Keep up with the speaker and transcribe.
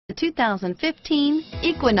The 2015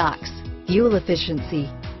 Equinox. Fuel efficiency,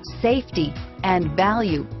 safety, and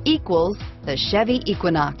value equals the Chevy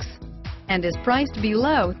Equinox, and is priced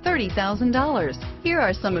below $30,000. Here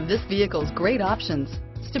are some of this vehicle's great options: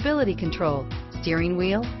 stability control, steering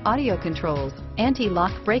wheel audio controls,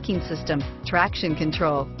 anti-lock braking system, traction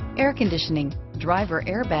control, air conditioning, driver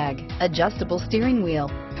airbag, adjustable steering wheel,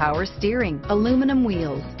 power steering, aluminum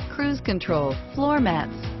wheels, cruise control, floor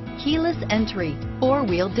mats, keyless entry,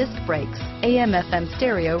 four-wheel disc brakes, AM/FM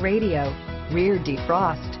stereo radio, rear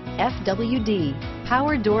defrost, FWD,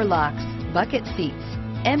 power door locks, bucket seats,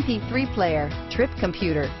 MP3 player, trip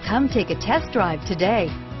computer. Come take a test drive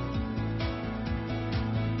today.